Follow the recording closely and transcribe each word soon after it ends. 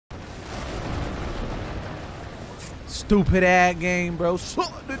Stupid ass game, bro.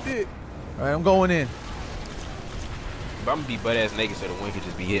 Suck the dick. All right, I'm going in. But I'm gonna be butt ass naked so the wind could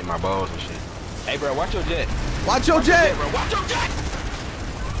just be hitting my balls and shit. Hey, bro, watch your jet. Watch your jet, bro. Watch your jet.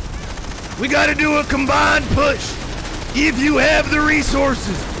 We gotta do a combined push. If you have the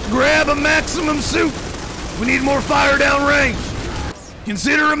resources, grab a maximum suit. We need more fire down range.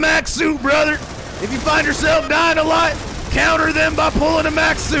 Consider a max suit, brother. If you find yourself dying a lot, counter them by pulling a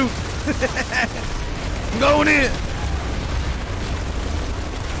max suit. I'm going in.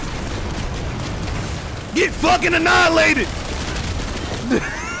 Get fucking annihilated.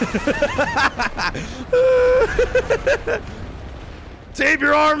 Tape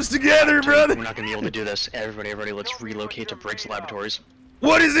your arms together, brother. We're not gonna be able to do this. Everybody, let's relocate to Briggs Laboratories.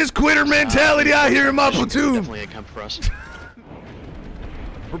 What is this quitter mentality out here in my platoon? Definitely a camp for us.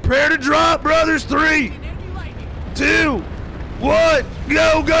 Prepare to drop, brothers. 3, 2, 1.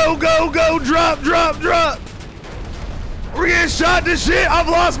 Go, go, go, go. Drop, drop, drop. We're getting shot to shit. I've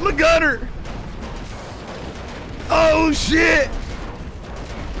lost my gunner. Oh, shit.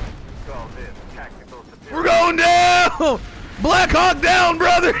 We're going down. Black Hawk down,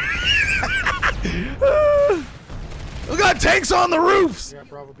 brother. We got tanks on the roofs.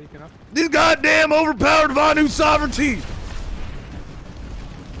 This goddamn overpowered Vanu sovereignty.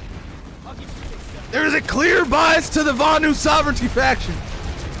 There's a clear bias to the Vanu sovereignty faction.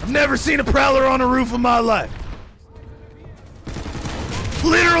 I've never seen a prowler on a roof in my life.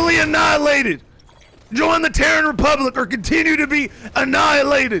 Literally annihilated. Join the Terran Republic or continue to be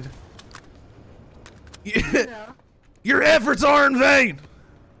annihilated. Your efforts are in vain.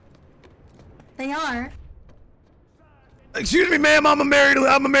 They are. Excuse me, ma'am. I'm a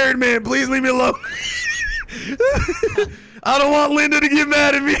married man. Please leave me alone. I don't want Linda to get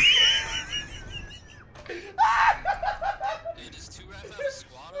mad at me.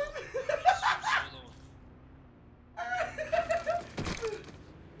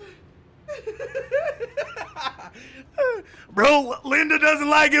 Bro, Linda doesn't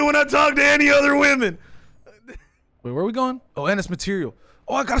like it when I talk to any other women. Wait, where are we going? Oh, and it's material.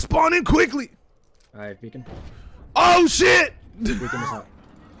 Oh, I gotta spawn in quickly. Alright, beacon. Oh, shit! Beacon is hot.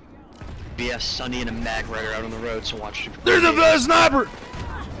 BS Sunny and a mag rider out on the road, so watch it. There's a sniper!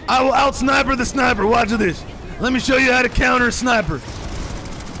 I will out-sniper the sniper. Watch this. Let me show you how to counter a sniper.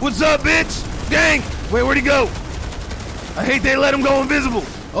 What's up, bitch? Gang! Wait, where'd he go? I hate they let him go invisible.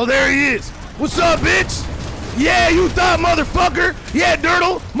 Oh, there he is. What's up, bitch? Yeah, you thought, motherfucker. Yeah,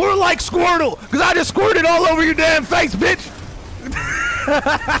 Dirtle. More like Squirtle. Because I just squirted all over your damn face, bitch.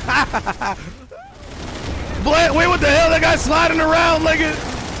 Wait, what the hell? That guy's sliding around like it.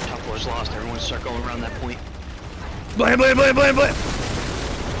 Top floor's lost. Everyone start going around that point. Blame, blame, blame, blame, blame.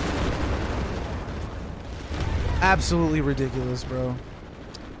 Absolutely ridiculous, bro.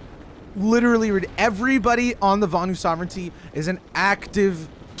 Literally, everybody on the Vanu Sovereignty is an active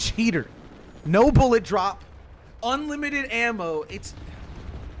cheater. No bullet drop, unlimited ammo.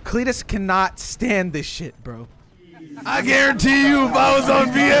 Cletus cannot stand this shit, bro. I guarantee you, if I was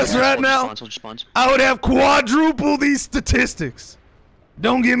on VS right now, I would have quadruple these statistics.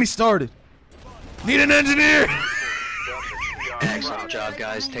 Don't get me started. Need an engineer. Excellent job,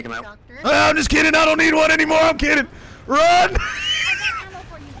 guys. Take him out. I'm just kidding. I don't need one anymore. I'm kidding. Run.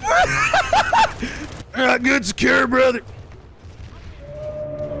 Alright, good, secure, brother.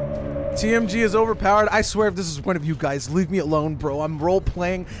 TMG is overpowered. I swear if this is one of you guys, leave me alone, bro. I'm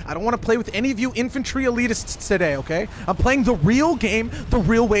role-playing. I don't want to play with any of you infantry elitists today, okay? I'm playing the real game, the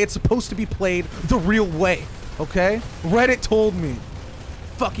real way it's supposed to be played, the real way, okay? Reddit told me.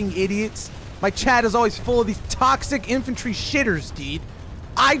 Fucking idiots. My chat is always full of these toxic infantry shitters, dude.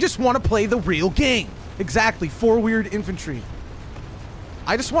 I just want to play the real game. Exactly, 4 weird infantry.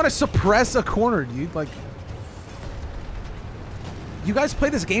 I just want to suppress a corner, dude. Like, you guys play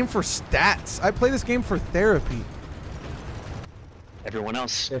this game for stats. I play this game for therapy. Everyone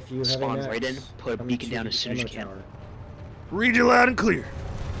else, spawn right in, put a beacon down as soon as you can. Read you loud and clear.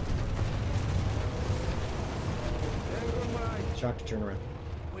 Shoctorr, turn around.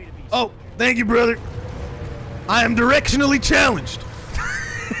 Oh, thank you, brother. I am directionally challenged.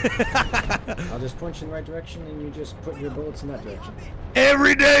 I'll just point you in the right direction and you just put your bullets in that direction.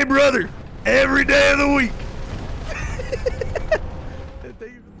 Every day, brother. Every day of the week.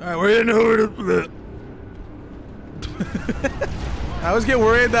 Alright, we're heading over to I always get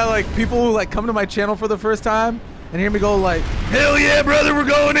worried that like people who like come to my channel for the first time and hear me go like, hell yeah, brother, we're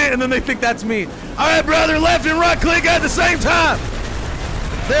going in, and then they think that's me. Alright, brother, left and right click at the same time.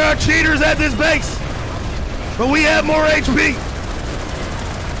 There are cheaters at this base, but we have more HP.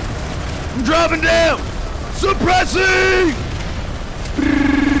 I'm dropping down. Suppressing.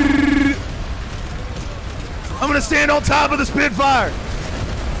 I'm gonna stand on top of the Spitfire.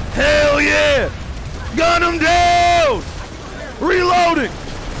 Hell yeah! Gun him down! Reloading!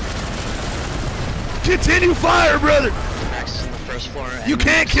 Continue fire, brother! Max is on the first floor. You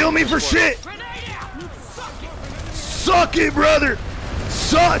can't kill me for shit! Suck it, brother!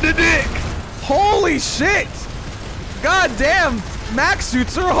 Suck the dick! Holy shit! God damn! Max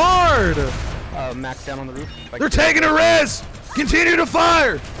suits are hard! Max down on the roof. They're taking a res! Continue to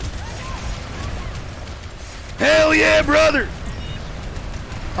fire! Hell yeah, brother!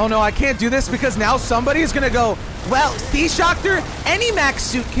 Oh no, I can't do this because now somebody's gonna go, well, see, Shoctorr, any max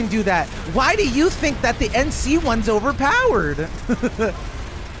suit can do that. Why do you think that the NC one's overpowered?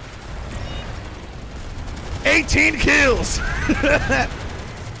 18 kills!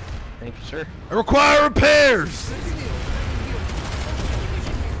 Thank you, sir. I require repairs!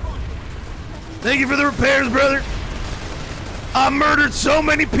 Thank you for the repairs, brother. I murdered so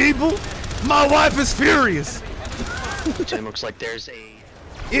many people. My wife is furious. Jim, looks like there's a...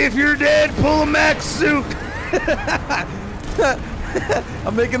 If you're dead, pull a max suit.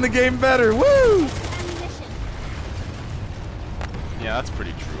 I'm making the game better. Woo! Yeah, that's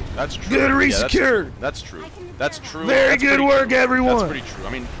pretty true. That's true. Good Yeah, resecure. that's true. That's true. Very That's good pretty work, true. everyone. That's pretty true. I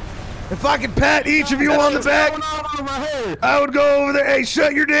mean, If I could pat each of you on the back, I would go over there. Hey,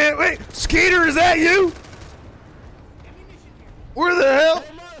 shut your damn... Wait, Skeeter, is that you? Where the hell?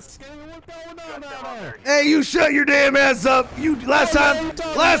 Hey, you shut your damn ass up. You last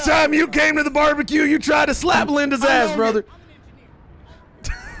time you came to the barbecue, you tried to slap Linda's ass, brother.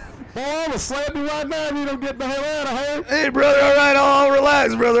 Boy, I'm gonna slap you right now if you don't get the hell out of here. Hey, brother, all right, I'll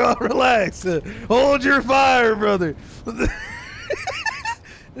relax, brother. I'll relax. Hold your fire, brother.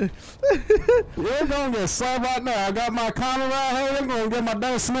 You're gonna get slapped right now. I got my collar right here. I'm gonna get my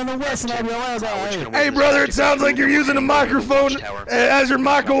damn Smith & Wesson out of your ass right here. Hey, brother, it sounds like you're using a microphone as your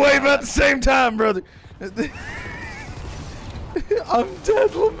microwave at the same time, brother. I'm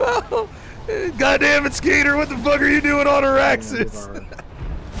dead, Lamau. God damn it, Skeeter, what the fuck are you doing on Araxis?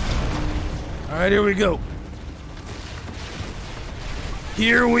 All right, here we go.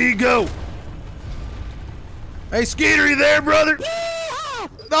 Here we go. Hey, Skeeter, you there, brother?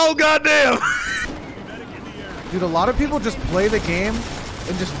 Oh, goddamn. Dude, a lot of people just play the game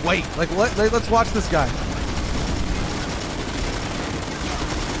and just wait. Like, let's watch this guy.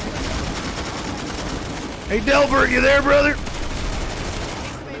 Hey, Delbert, you there, brother?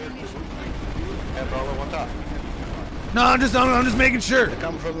 No, I'm just making sure.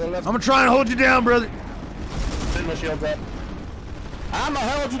 Come from the left. I'm gonna try and hold you down, brother. Send my shield up. I'm gonna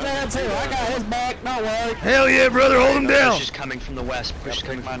hold you down too. I got his back. Don't worry. Hell yeah, brother, hold him down. Push is coming from the west. Push is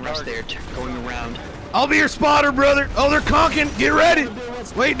coming from the west. They're going around. I'll be your spotter, brother. Oh, they're conking. Get ready.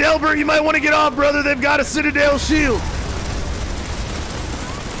 Wait, Delbert, you might want to get off, brother. They've got a Citadel shield.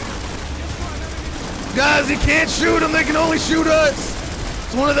 Guys, you can't shoot them. They can only shoot us.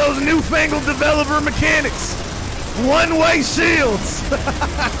 It's one of those newfangled developer mechanics. One-way shields.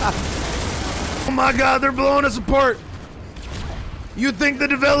 Oh my God, they're blowing us apart. You'd think the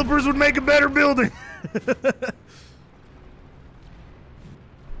developers would make a better building.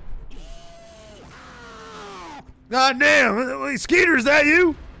 God damn. Wait, Skeeter, is that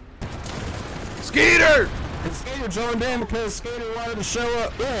you? Skeeter! Skeeter joined in because Skeeter wanted to show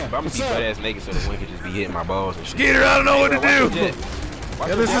up. Yeah. I'm gonna be butt ass naked so the wind could just be hitting my balls and shit. Skeeter, I don't know what to do.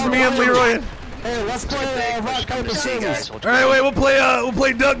 Yeah, this is me and Leroy. Hey, let's play rock, paper, scissors. All right, wait, we'll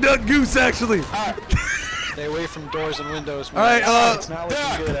play Duck, Duck, Goose, actually. Stay away from doors and windows. All right, it's not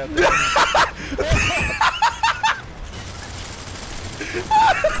looking good out there.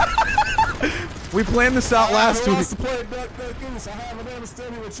 We planned this out last week. To play Duck, Duck, Goose. I haven't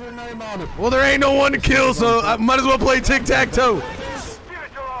understood with your name on it. Well, there ain't no one to kill, so I might as well play tic-tac-toe.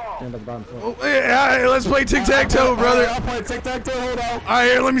 Stand up bottom floor. Oh, yeah, all right, let's play tic-tac-toe, brother. I'll play tic-tac-toe. Hold on. All right,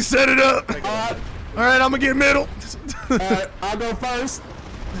 here, let me set it up. All right. All right, I'm gonna get middle. All right, I'll go first.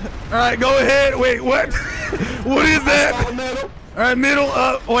 All right, go ahead. Wait, what? What is that? All right, middle.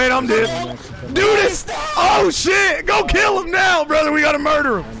 Wait, I'm dead. Do this. Oh shit! Go kill him now, brother. We gotta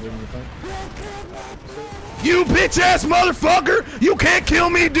murder him. You bitch ass motherfucker! You can't kill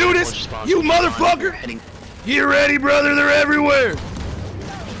me, do this! You motherfucker! Get ready, brother. They're everywhere.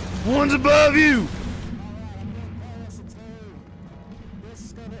 One's above you.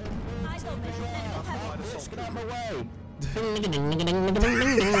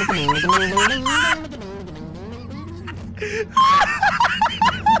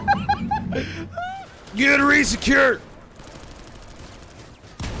 Get resecure.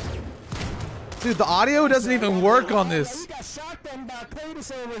 Dude, the audio doesn't even work on this.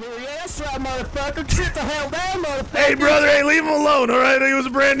 Hey, brother, hey, leave him alone, all right? He was a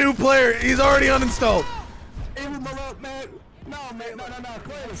brand new player. He's already uninstalled. Even man. No, man. No.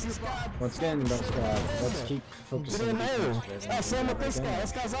 Cletus, this guy. Once again, don't squad. Let's keep focusing. Get in there. That's same with this guy.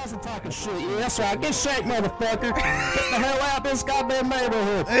 This guy's also talking shit. Yeah, that's right. Get shake, motherfucker. Get the hell out this goddamn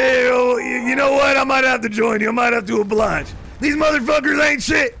neighborhood. Hey, you know what? I might have to join you. I might have to oblige. These motherfuckers ain't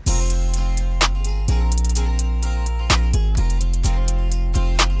shit.